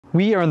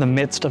We are in the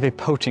midst of a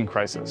poaching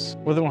crisis.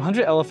 More than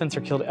 100 elephants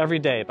are killed every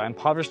day by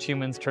impoverished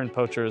humans turned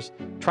poachers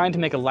trying to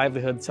make a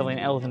livelihood selling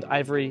elephant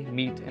ivory,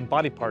 meat, and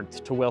body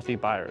parts to wealthy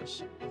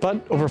buyers. But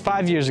over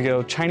 5 years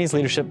ago, Chinese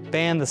leadership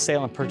banned the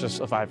sale and purchase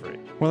of ivory,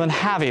 more than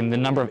halving the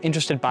number of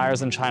interested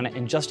buyers in China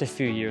in just a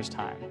few years'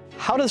 time.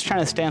 How does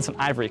China's stance on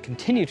ivory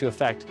continue to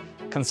affect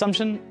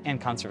consumption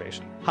and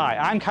conservation? Hi,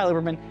 I'm Kyle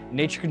Obermann,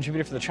 nature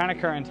contributor for the China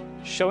Current,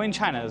 showing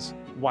China's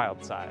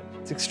wild side.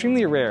 It's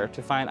extremely rare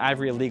to find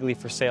ivory illegally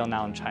for sale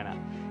now in China,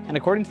 and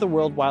according to the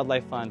World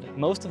Wildlife Fund,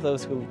 most of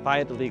those who buy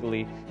it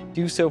illegally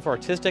do so for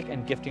artistic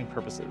and gifting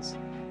purposes.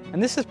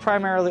 And this is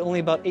primarily only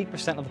about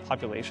 8% of the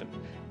population,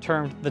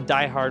 termed the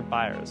die-hard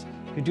buyers,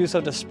 who do so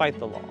despite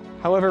the law.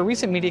 However,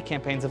 recent media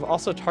campaigns have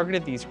also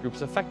targeted these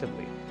groups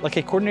effectively, like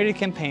a coordinated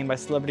campaign by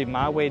celebrity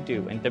Ma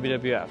Wei-du in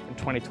WWF in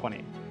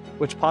 2020,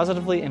 which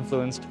positively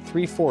influenced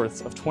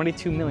 3/4 of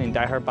 22 million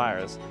die-hard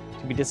buyers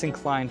to be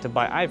disinclined to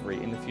buy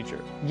ivory in the future.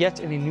 Yet,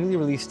 in a newly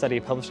released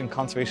study published in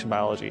Conservation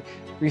Biology,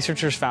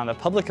 researchers found that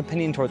public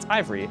opinion towards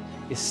ivory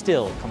is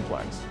still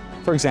complex.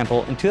 For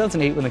example, in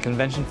 2008, when the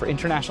Convention for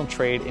International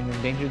Trade in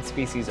Endangered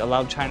Species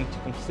allowed China to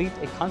complete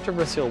a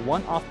controversial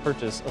one-off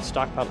purchase of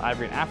stockpiled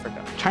ivory in Africa,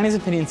 China's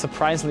opinion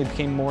surprisingly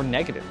became more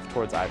negative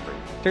towards ivory.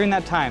 During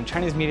that time,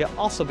 Chinese media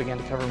also began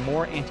to cover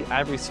more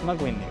anti-ivory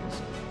smuggling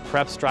news,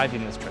 perhaps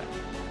driving this trend.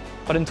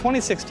 But in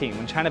 2016,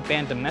 when China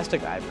banned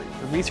domestic ivory,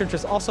 the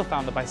researchers also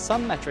found that by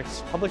some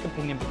metrics, public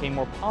opinion became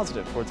more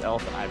positive towards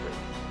elephant ivory.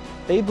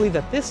 They believe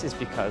that this is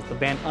because the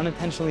ban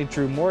unintentionally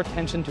drew more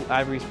attention to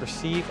ivory's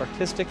perceived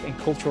artistic and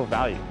cultural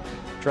value,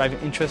 driving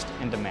interest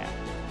and demand.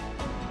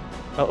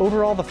 While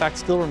overall the fact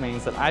still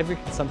remains that ivory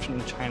consumption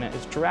in China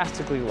is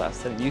drastically less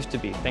than it used to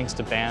be thanks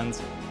to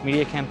bans,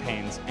 media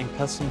campaigns, and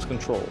customs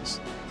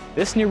controls,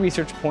 this new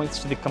research points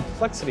to the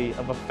complexity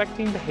of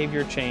affecting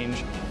behavior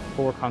change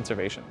for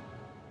conservation.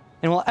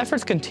 And while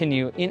efforts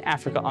continue in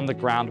Africa on the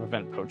ground to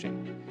prevent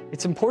poaching,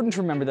 it's important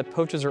to remember that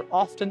poachers are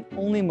often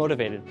only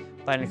motivated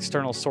by an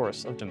external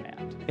source of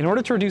demand. In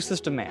order to reduce this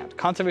demand,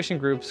 conservation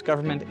groups,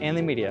 government, and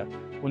the media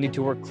will need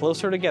to work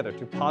closer together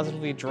to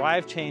positively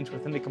drive change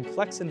within the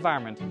complex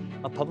environment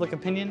of public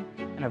opinion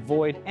and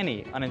avoid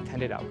any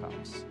unintended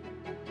outcomes.